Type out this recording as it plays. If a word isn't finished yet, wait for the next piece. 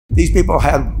These people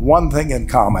had one thing in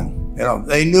common.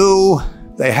 They knew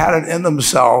they had it in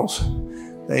themselves.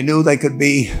 They knew they could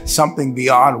be something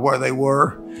beyond where they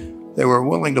were. They were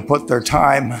willing to put their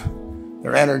time,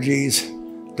 their energies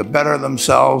to better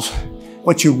themselves.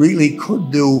 What you really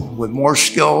could do with more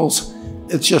skills,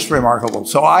 it's just remarkable.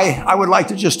 So I would like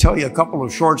to just tell you a couple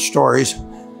of short stories,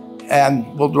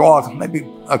 and we'll draw maybe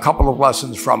a couple of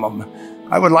lessons from them.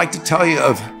 I would like to tell you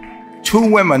of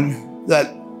two women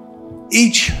that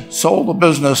each sold a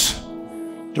business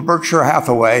to Berkshire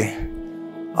Hathaway,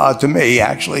 to me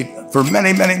actually, for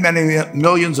many, many, many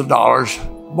millions of dollars.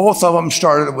 Both of them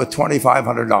started with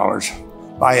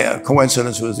 $2,500. By a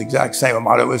coincidence, it was the exact same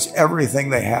amount. It was everything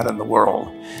they had in the world.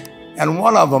 And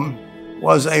one of them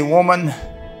was a woman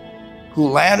who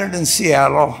landed in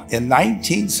Seattle in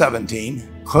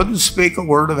 1917, couldn't speak a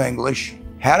word of English,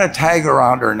 had a tag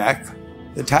around her neck.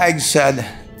 The tag said,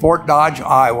 Fort Dodge,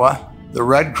 Iowa. The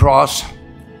Red Cross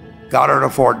got her to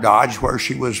Fort Dodge, where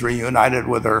she was reunited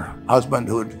with her husband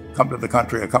who had come to the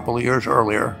country a couple of years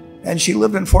earlier. And she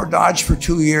lived in Fort Dodge for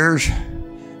 2 years.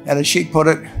 And as she put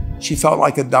it, she felt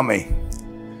like a dummy.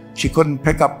 She couldn't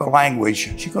pick up the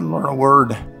language. She couldn't learn a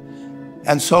word.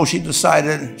 And so she and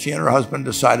her husband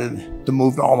decided to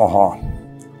move to Omaha.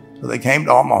 So they came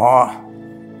to Omaha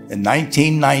in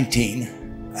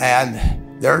 1919.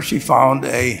 And there she found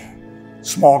a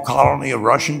small colony of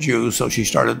Russian Jews, so she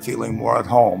started feeling more at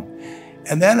home.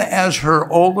 And then as her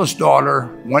oldest daughter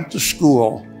went to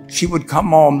school, she would come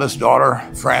home, this daughter,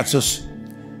 Frances,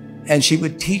 and she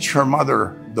would teach her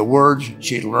mother the words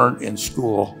she'd learned in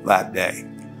school that day.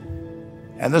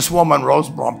 And this woman, Rose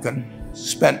Blumpkin,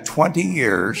 spent 20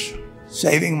 years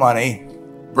saving money,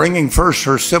 bringing first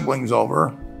her siblings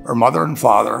over, her mother and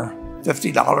father,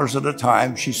 $50 at a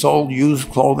time. She sold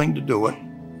used clothing to do it.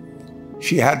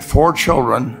 She had 4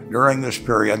 children during this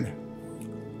period.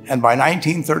 And by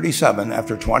 1937,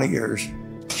 after 20 years,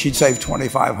 she'd saved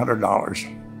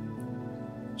 $2,500.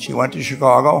 She went to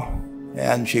Chicago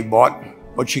and she bought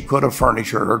what she could of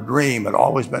furniture. Her dream had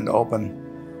always been to open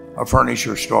a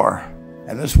furniture store.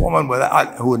 And this woman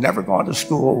who had never gone to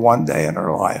school one day in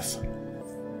her life,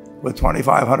 with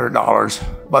 $2,500,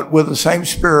 but with the same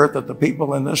spirit that the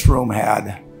people in this room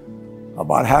had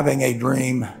about having a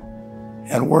dream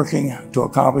and working to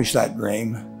accomplish that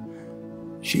dream,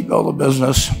 she built a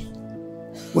business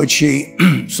which she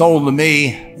sold to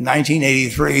me in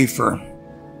 1983 for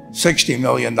 $60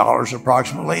 million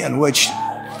approximately, and which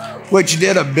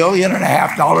did $1.5 billion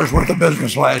worth of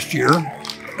business last year.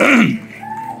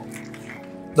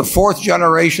 The 4th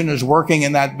generation is working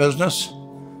in that business.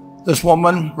 This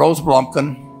woman, Rose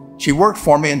Blumpkin, she worked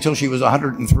for me until she was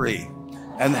 103.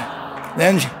 And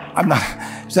then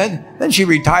she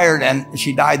retired and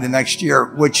she died the next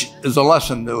year, which is a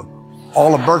lesson to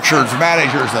all of Berkshire's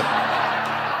managers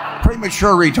that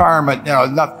premature retirement,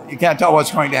 you can't tell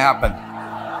what's going to happen.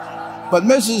 But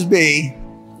Mrs. B,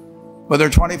 with her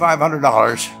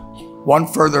 $2,500, one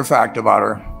further fact about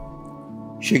her,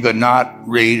 she could not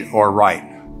read or write.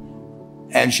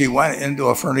 And she went into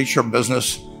a furniture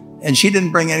business, and she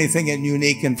didn't bring anything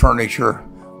unique in furniture,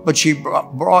 but she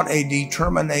brought a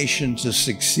determination to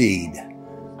succeed.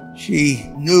 She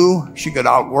knew she could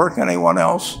outwork anyone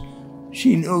else.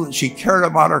 She knew she cared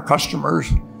about her customers.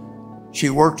 She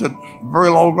worked at very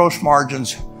low gross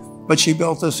margins, but she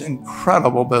built this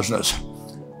incredible business.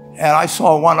 And I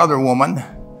saw one other woman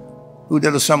who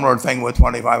did a similar thing with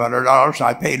 $2,500.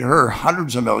 I paid her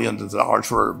hundreds of millions of dollars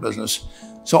for her business.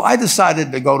 So I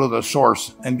decided to go to the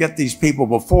source and get these people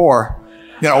before,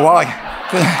 I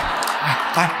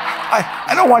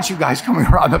don't want you guys coming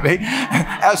around to me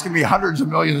asking me hundreds of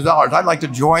millions of dollars. I'd like to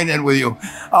join in with you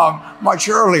much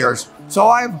earlier. So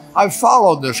I've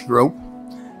followed this group.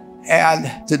 And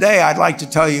today I'd like to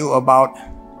tell you about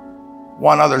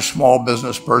one other small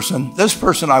business person. This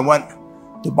person, I went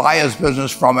to buy his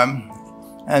business from him,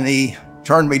 and he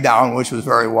turned me down, which was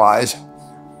very wise.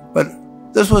 But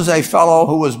this was a fellow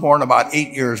who was born about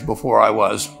 8 years before I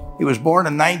was. He was born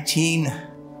in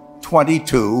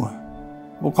 1922.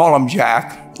 We'll call him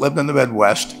Jack, lived in the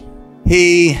Midwest.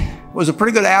 He was a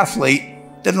pretty good athlete,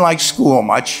 didn't like school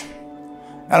much.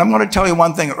 And I'm going to tell you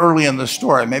one thing early in the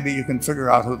story. Maybe you can figure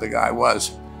out who the guy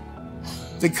was.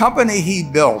 The company he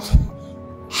built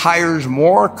hires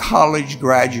more college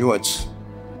graduates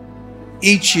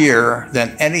each year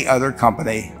than any other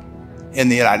company in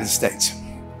the United States.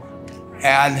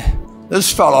 And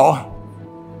this fellow,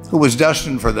 who was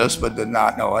destined for this but did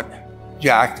not know it,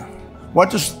 Jack,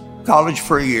 went to college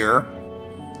for a year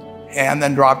and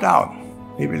then dropped out.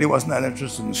 He really wasn't that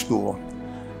interested in school.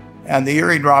 And the year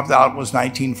he dropped out was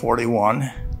 1941.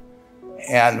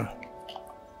 And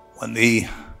when the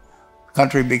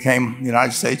the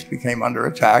United States became under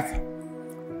attack,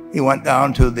 he went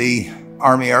down to the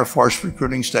Army Air Force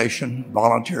recruiting station,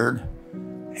 volunteered,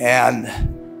 and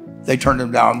they turned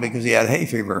him down because he had hay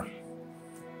fever.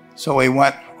 So he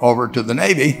went over to the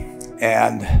Navy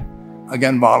and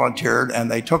again volunteered,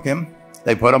 and they took him.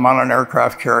 They put him on an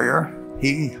aircraft carrier.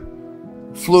 He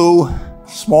flew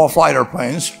small flight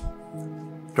airplanes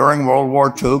during World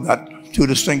War II, got 2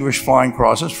 distinguished flying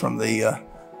crosses from the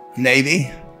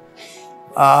Navy,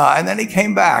 and then he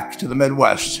came back to the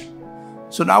Midwest.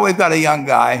 So now we've got a young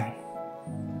guy,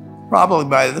 probably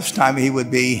by this time he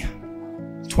would be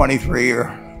 23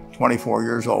 or 24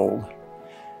 years old.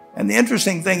 And the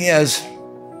interesting thing is,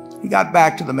 he got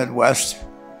back to the Midwest,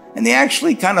 and he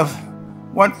actually kind of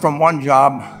went from one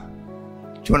job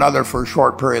to another for a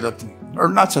short period of, or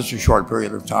not such a short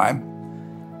period of time.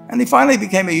 And he finally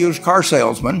became a used car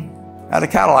salesman at a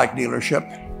Cadillac dealership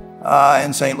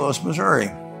in St. Louis,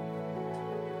 Missouri.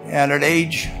 And at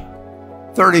age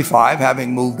 35,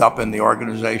 having moved up in the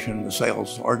organization, the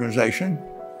sales organization,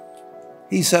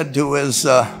 he said to his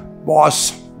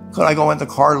boss, "Could I go into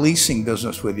car leasing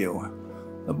business with you?"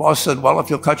 The boss said, "Well, if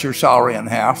you'll cut your salary in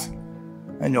half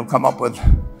and you'll come up with,"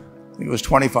 I think it was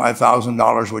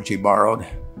 $25,000, which he borrowed,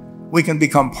 "we can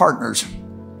become partners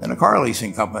in a car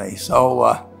leasing company."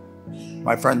 So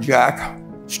my friend Jack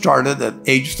started at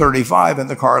age 35 in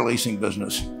the car leasing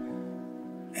business.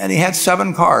 And he had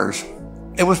 7 cars.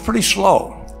 It was pretty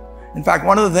slow. In fact,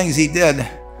 one of the things he did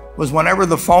was whenever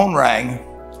the phone rang,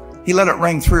 he let it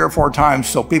ring 3 or 4 times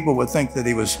so people would think that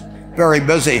he was very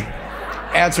busy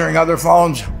answering other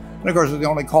phones. And of course, it was the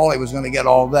only call he was going to get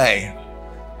all day.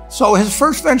 So his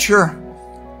first venture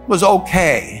was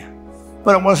okay,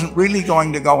 but it wasn't really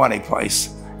going to go anyplace.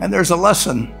 And there's a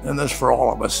lesson in this for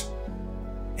all of us.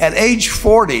 At age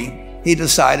 40, he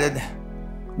decided,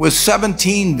 with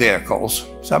 17 vehicles,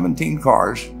 17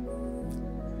 cars,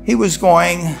 he was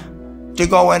going to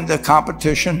go into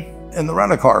competition in the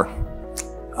rent-a-car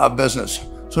business.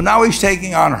 So now he's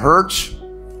taking on Hertz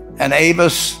and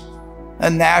Avis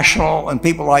and National and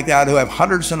people like that who have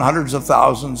hundreds and hundreds of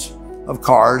thousands of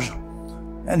cars.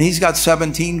 And he's got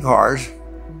 17 cars,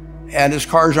 and his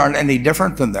cars aren't any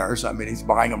different than theirs. I mean, he's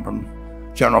buying them from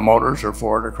General Motors or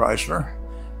Ford or Chrysler.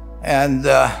 And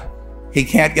he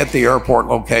can't get the airport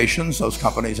locations. Those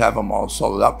companies have them all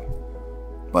sold up.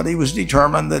 But he was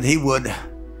determined that he would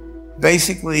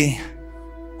basically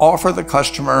offer the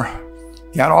customer,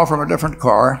 can't offer him a different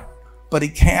car, but he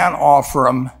can offer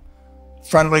them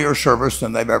friendlier service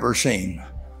than they've ever seen.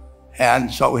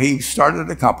 And so he started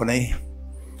a company.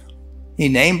 He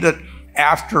named it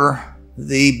after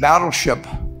the battleship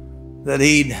that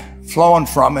he'd flown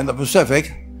from in the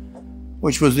Pacific,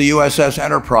 which was the USS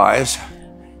Enterprise.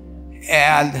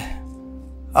 And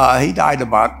he died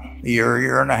about a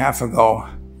year and a half ago.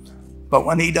 But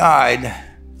when he died,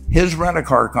 his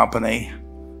rent-a-car company,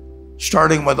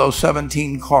 starting with those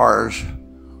 17 cars,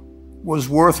 was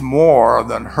worth more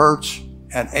than Hertz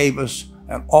and Avis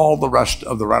and all the rest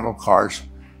of the rental cars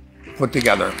put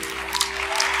together.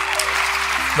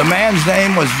 The man's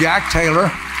name was Jack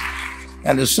Taylor,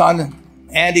 and his son,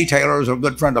 Andy Taylor, is a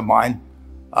good friend of mine,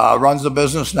 runs the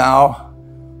business now.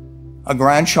 A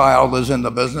grandchild is in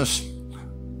the business.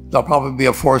 There'll probably be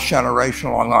a 4th generation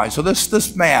along the line. So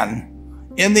this man,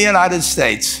 in the United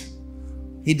States,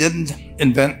 he didn't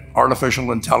invent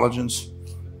artificial intelligence.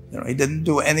 You know, he didn't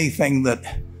do anything that,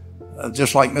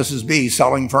 just like Mrs. B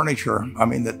selling furniture, I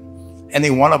mean, that any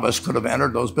one of us could have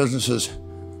entered those businesses.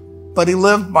 But he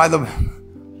lived by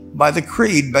the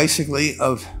creed, basically,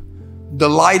 of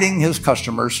delighting his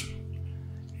customers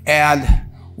and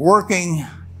working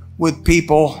with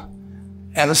people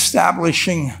and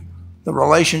establishing the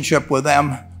relationship with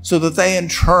them so that they in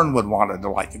turn would want to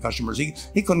delight the customers.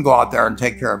 He couldn't go out there and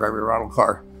take care of every rental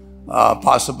car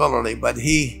possibility, but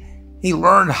he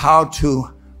learned how to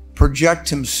project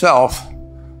himself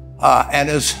and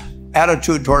his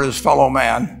attitude toward his fellow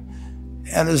man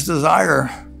and his desire,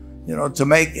 you know, to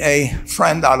make a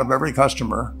friend out of every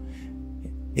customer.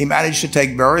 He managed to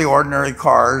take very ordinary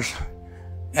cars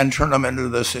and turn them into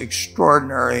this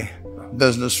extraordinary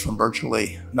business from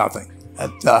virtually nothing.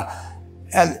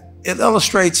 And it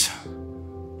illustrates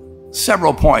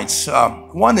several points.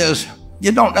 One is,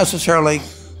 you don't necessarily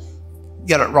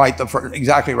get it right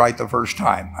exactly right the first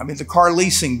time. I mean, the car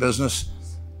leasing business,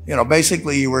 you know,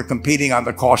 basically you were competing on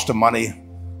the cost of money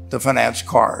to finance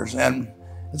cars. And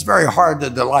it's very hard to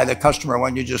delight a customer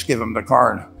when you just give them the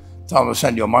car and tell them to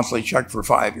send you a monthly check for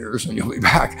 5 years and you'll be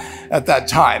back at that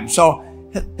time. So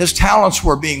his talents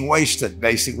were being wasted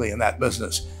basically in that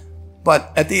business.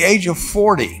 But at the age of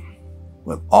 40,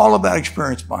 with all of that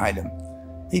experience behind him,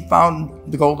 he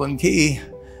found the golden key.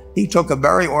 He took a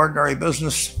very ordinary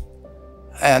business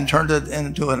and turned it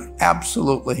into an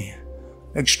absolutely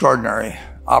extraordinary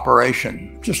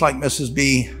operation, just like Mrs.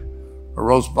 B or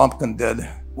Rose Blumpkin did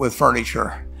with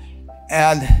furniture.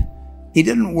 And he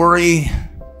didn't worry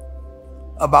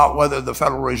about whether the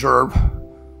Federal Reserve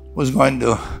was going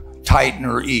to tighten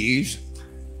or ease.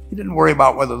 He didn't worry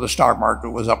about whether the stock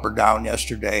market was up or down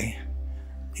yesterday.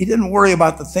 He didn't worry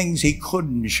about the things he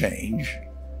couldn't change,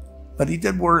 but he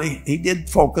did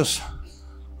focus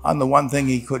on the one thing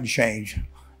he could change,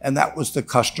 and that was the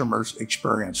customer's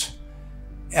experience.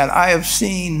 And I have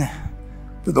seen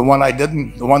the one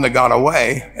that got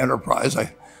away, Enterprise.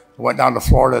 I went down to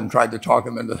Florida and tried to talk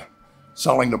him into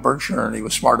selling to Berkshire, and he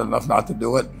was smart enough not to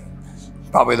do it.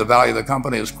 Probably the value of the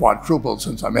company has quadrupled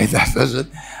since I made that visit.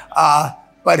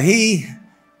 But he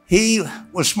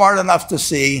was smart enough to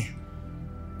see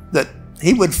that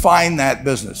he would find that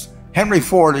business. Henry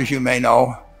Ford, as you may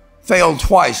know, failed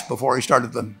twice before he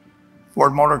started the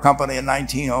Ford Motor Company in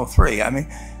 1903. I mean,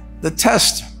 the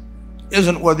test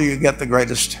isn't whether you get the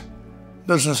greatest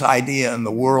business idea in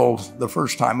the world the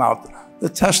first time out. The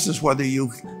test is whether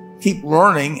you keep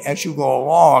learning as you go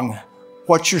along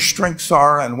what your strengths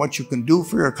are and what you can do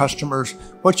for your customers,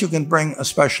 what you can bring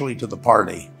especially to the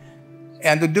party.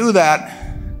 And to do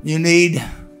that, you need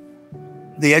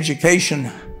the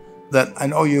education that I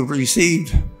know you've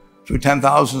received through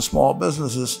 10,000 small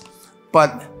businesses,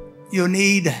 but you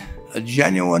need a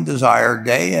genuine desire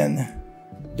day in,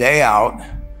 day out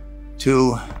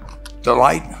to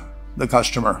delight the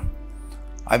customer.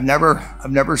 I've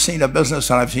never seen a business,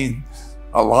 and I've seen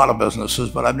a lot of businesses,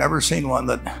 but I've never seen one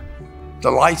that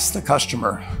delights the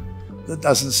customer that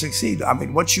doesn't succeed. I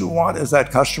mean, what you want is that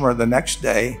customer the next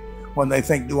day when they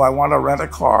think, do I want to rent a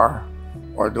car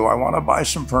or do I want to buy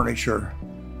some furniture?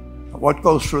 What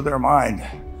goes through their mind?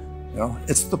 You know,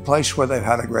 it's the place where they've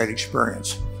had a great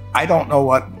experience. I don't know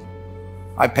what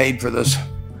I paid for this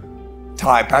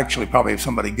type. Actually, probably if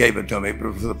somebody gave it to me,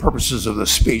 but for the purposes of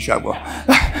this speech, I will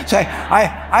say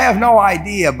I have no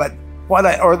idea. But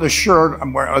or the shirt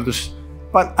I'm wearing, or this.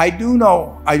 But I do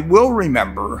know, I will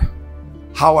remember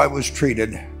how I was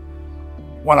treated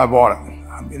when I bought it.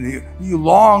 I mean, you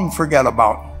long forget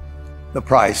about the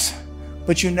price,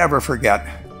 but you never forget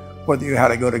whether you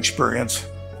had a good experience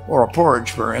or a poor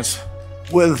experience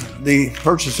with the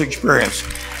purchase experience.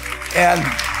 And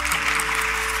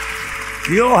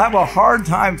you'll have a hard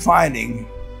time finding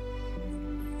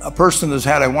a person that's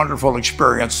had a wonderful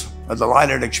experience, a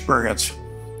delighted experience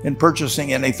in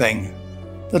purchasing anything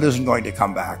that isn't going to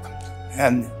come back.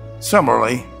 And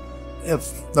similarly,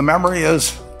 if the memory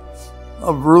is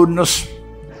of rudeness,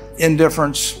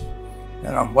 indifference,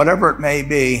 whatever it may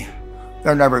be,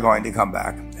 they're never going to come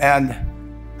back. And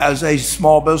as a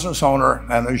small business owner,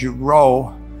 and as you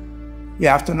grow, you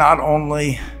have to not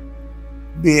only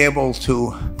be able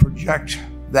to project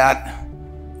that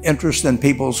interest in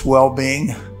people's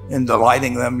well-being, in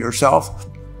delighting them yourself,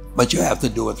 but you have to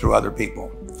do it through other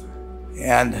people.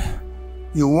 And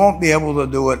you won't be able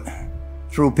to do it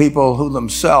through people who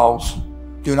themselves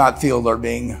do not feel they're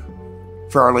being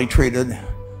fairly treated,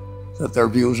 that their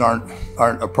views aren't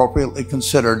appropriately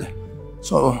considered.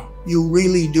 So you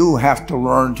really do have to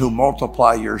learn to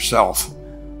multiply yourself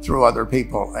through other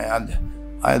people. And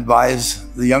I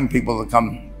advise the young people to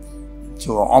come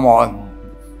to Omaha.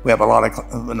 We have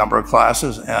a number of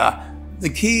classes. The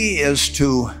key is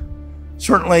to,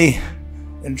 certainly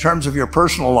in terms of your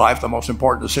personal life, the most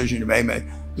important decision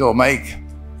you'll make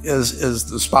is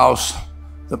the spouse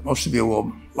that most of you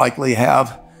will likely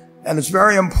have. And it's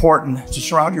very important to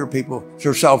surround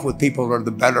yourself with people that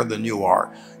are better than you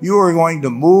are. You are going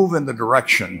to move in the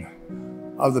direction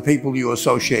of the people you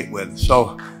associate with.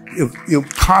 So you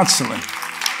constantly,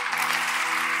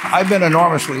 I've been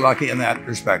enormously lucky in that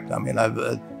respect. I mean,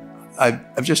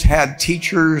 I've just had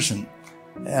teachers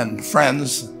and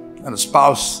friends and a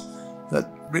spouse that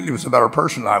really was a better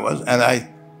person than I was. And I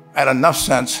had enough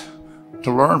sense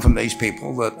to learn from these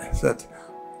people that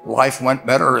life went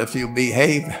better if you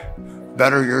behaved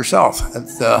better yourself.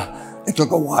 It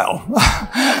took a while.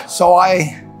 So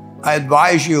I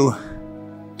advise you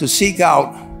to seek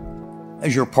out,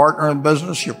 as your partner in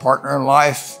business, your partner in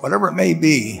life, whatever it may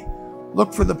be,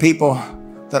 look for the people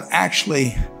that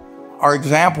actually are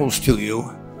examples to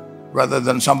you rather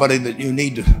than somebody that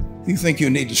you think you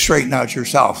need to straighten out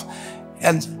yourself.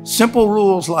 And simple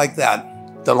rules like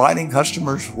that, delighting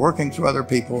customers, working through other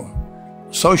people,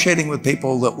 associating with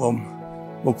people that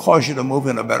will cause you to move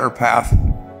in a better path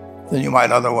than you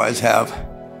might otherwise have,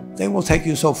 they will take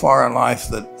you so far in life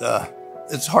that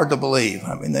it's hard to believe.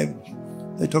 I mean,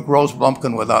 they took Rose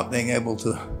Blumpkin without being able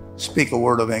to speak a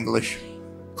word of English,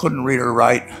 couldn't read or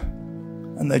write,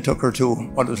 and they took her to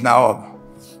what is now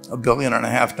a $1.5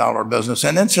 billion business.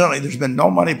 And incidentally, there's been no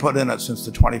money put in it since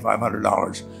the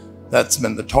 $2,500. That's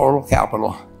been the total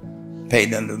capital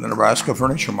paid into the Nebraska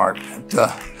Furniture Mart.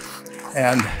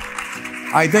 And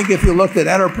I think if you looked at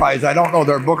Enterprise, I don't know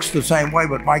their books the same way,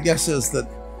 but my guess is that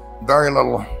very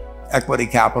little equity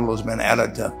capital has been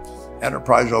added to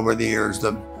Enterprise over the years.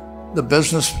 The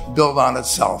business built on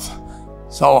itself.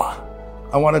 So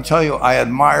I want to tell you, I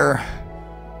admire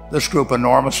this group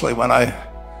enormously. When I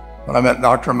met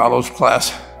Dr. Mello's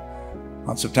class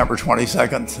on September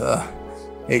 22nd,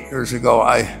 8 years ago,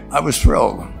 I was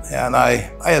thrilled. And I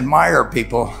admire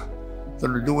people that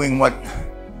are doing what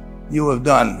you have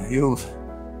done.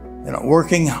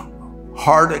 Working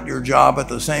hard at your job at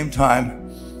the same time,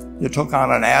 you took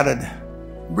on an added,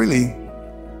 really,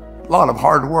 lot of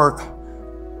hard work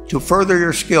to further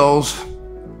your skills.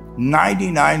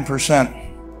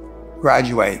 99%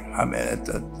 graduate. I mean,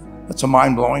 it's a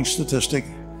mind-blowing statistic.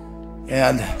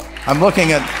 And I'm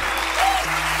looking at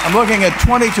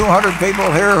 2,200 people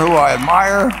here who I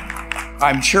admire.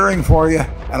 I'm cheering for you,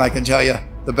 and I can tell you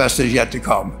the best is yet to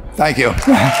come. Thank you.